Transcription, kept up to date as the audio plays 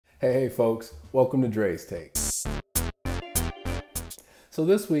Hey folks, welcome to Dre's Take. So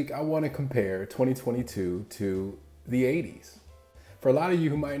this week I want to compare 2022 to the 80s. For a lot of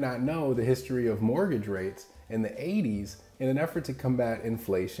you who might not know the history of mortgage rates, in the 80s, in an effort to combat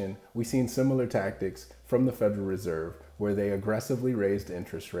inflation, we've seen similar tactics from the Federal Reserve where they aggressively raised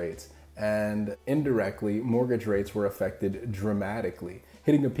interest rates and indirectly mortgage rates were affected dramatically,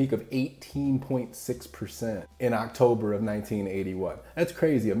 hitting a peak of 18.6% in October of 1981. That's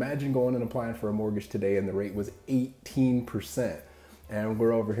crazy. Imagine going and applying for a mortgage today and the rate was 18%. And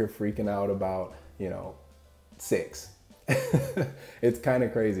we're over here freaking out about, 6. It's kind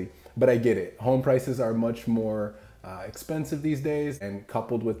of crazy, but I get it. Home prices are much more expensive these days, and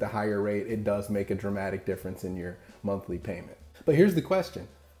coupled with the higher rate, it does make a dramatic difference in your monthly payment. But here's the question.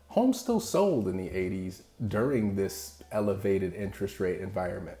 Homes still sold in the 80s during this elevated interest rate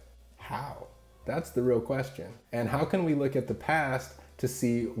environment. How? That's the real question. And how can we look at the past to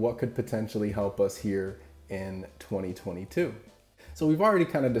see what could potentially help us here in 2022? So we've already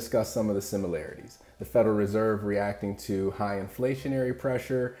kind of discussed some of the similarities. The Federal Reserve reacting to high inflationary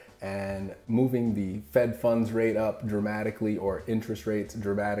pressure and moving the Fed funds rate up dramatically, or interest rates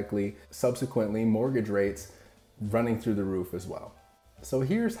dramatically. Subsequently, mortgage rates running through the roof as well. So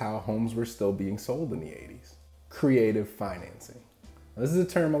here's how homes were still being sold in the 80s. Creative financing. This is a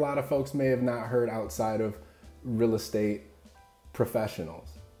term a lot of folks may have not heard outside of real estate professionals.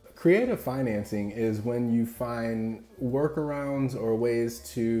 Creative financing is when you find workarounds or ways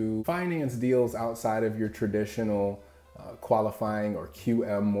to finance deals outside of your traditional qualifying or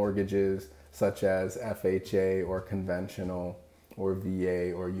QM mortgages, such as FHA or conventional or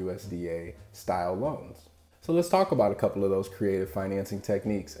VA or USDA style loans. So let's talk about a couple of those creative financing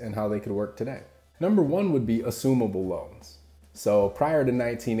techniques and how they could work today. Number one would be assumable loans. So prior to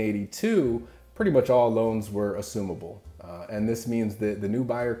 1982, pretty much all loans were assumable. And this means that the new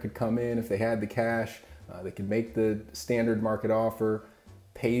buyer could come in if they had the cash, they could make the standard market offer,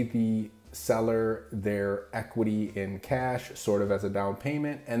 pay the seller their equity in cash, sort of as a down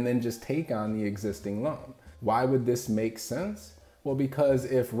payment, and then just take on the existing loan. Why would this make sense? Well, because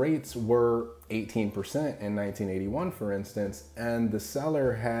if rates were 18% in 1981, for instance, and the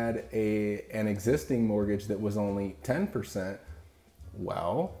seller had an existing mortgage that was only 10%,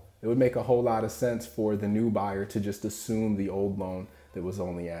 well, it would make a whole lot of sense for the new buyer to just assume the old loan that was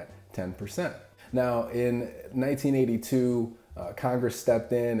only at 10%. Now, in 1982, Congress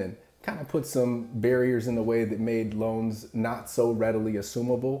stepped in and kind of put some barriers in the way that made loans not so readily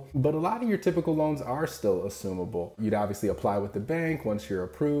assumable. But a lot of your typical loans are still assumable. You'd obviously apply with the bank. Once you're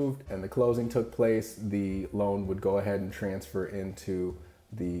approved and the closing took place, the loan would go ahead and transfer into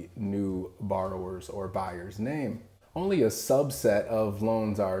the new borrower's or buyer's name. Only a subset of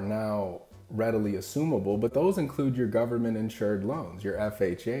loans are now readily assumable, but those include your government insured loans, your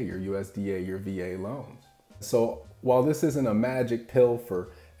FHA, your USDA, your VA loans. So while this isn't a magic pill for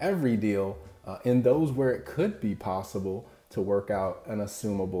every deal, in those where it could be possible to work out an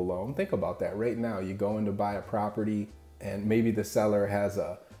assumable loan, think about that. Right now, you go in to buy a property and maybe the seller has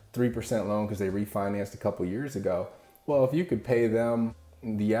a 3% loan because they refinanced a couple years ago. Well, if you could pay them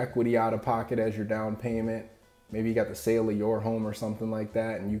the equity out of pocket as your down payment, maybe you got the sale of your home or something like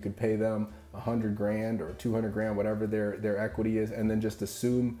that, and you could pay them 100 grand or 200 grand, whatever their equity is, and then just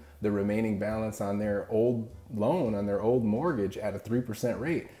assume the remaining balance on their old loan, on their old mortgage at a 3%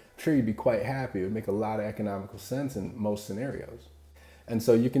 rate. I'm sure you'd be quite happy. It would make a lot of economical sense in most scenarios. And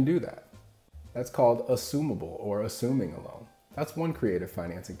so you can do that. That's called assumable or assuming a loan. That's one creative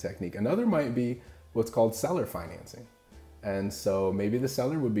financing technique. Another might be what's called seller financing. And so maybe the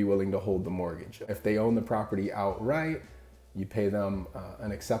seller would be willing to hold the mortgage. If they own the property outright, you pay them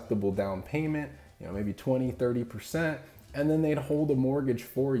an acceptable down payment, maybe 20, 30%, and then they'd hold a mortgage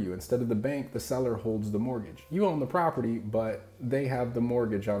for you. Instead of the bank, the seller holds the mortgage. You own the property, but they have the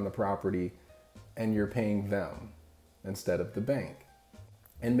mortgage on the property and you're paying them instead of the bank.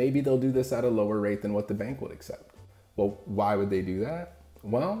 And maybe they'll do this at a lower rate than what the bank would accept. Well, why would they do that?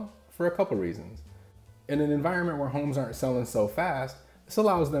 Well, for a couple reasons. In an environment where homes aren't selling so fast, this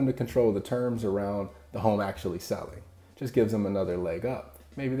allows them to control the terms around the home actually selling. Just gives them another leg up.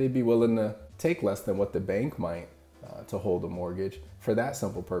 Maybe they'd be willing to take less than what the bank might to hold a mortgage for that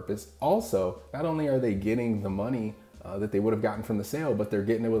simple purpose. Also, not only are they getting the money that they would have gotten from the sale, but they're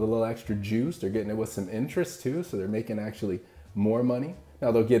getting it with a little extra juice. They're getting it with some interest too, so they're making actually more money.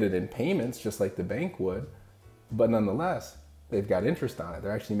 Now they'll get it in payments just like the bank would, but nonetheless, they've got interest on it.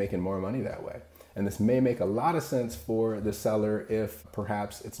 They're actually making more money that way. And this may make a lot of sense for the seller if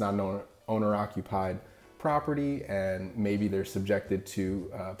perhaps it's not an owner-occupied property and maybe they're subjected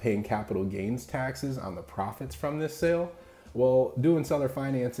to paying capital gains taxes on the profits from this sale. Well, doing seller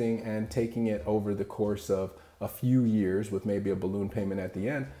financing and taking it over the course of a few years with maybe a balloon payment at the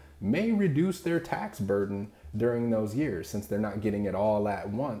end may reduce their tax burden during those years since they're not getting it all at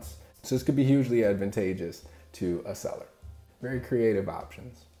once. So this could be hugely advantageous to a seller. Very creative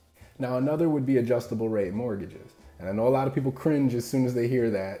options. Now another would be adjustable rate mortgages. And I know a lot of people cringe as soon as they hear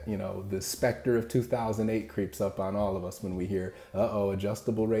that. You know, the specter of 2008 creeps up on all of us when we hear, uh-oh,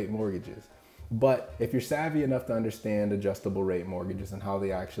 adjustable rate mortgages. But if you're savvy enough to understand adjustable rate mortgages and how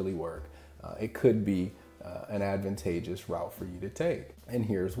they actually work, it could be an advantageous route for you to take. And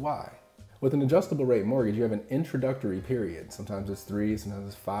here's why. With an adjustable rate mortgage, you have an introductory period. Sometimes it's 3,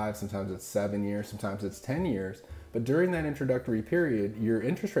 sometimes it's 5, sometimes it's 7 years, sometimes it's 10 years. But during that introductory period, your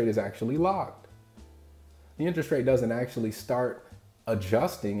interest rate is actually locked. The interest rate doesn't actually start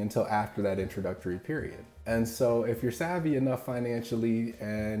adjusting until after that introductory period. And so if you're savvy enough financially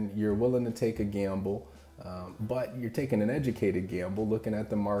and you're willing to take a gamble, but you're taking an educated gamble, looking at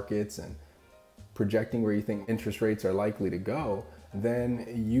the markets and projecting where you think interest rates are likely to go, then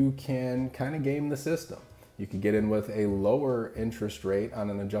you can kind of game the system. You could get in with a lower interest rate on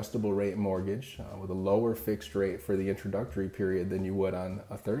an adjustable rate mortgage with a lower fixed rate for the introductory period than you would on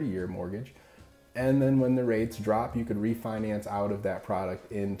a 30-year mortgage. And then when the rates drop, you could refinance out of that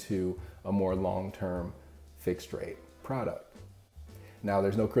product into a more long-term fixed rate product. Now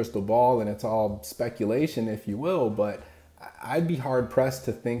there's no crystal ball and it's all speculation, if you will, but I'd be hard pressed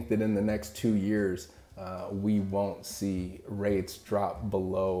to think that in the next 2 years, we won't see rates drop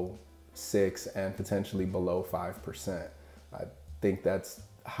below 6 and potentially below 5%. I think that's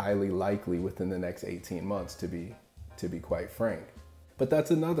highly likely within the next 18 months to be quite frank. But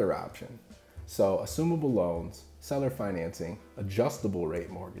that's another option. So assumable loans, seller financing, adjustable rate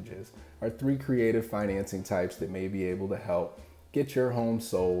mortgages are 3 creative financing types that may be able to help get your home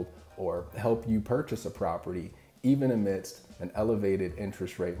sold or help you purchase a property even amidst an elevated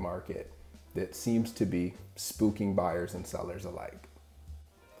interest rate market that seems to be spooking buyers and sellers alike.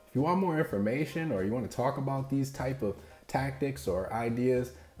 If you want more information or you want to talk about these type of tactics or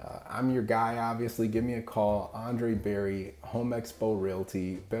ideas, I'm your guy, obviously. Give me a call. Andre Berry, Home Expo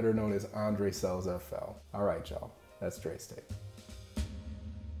Realty, better known as Andre Sells FL. All right, y'all. That's Dre State.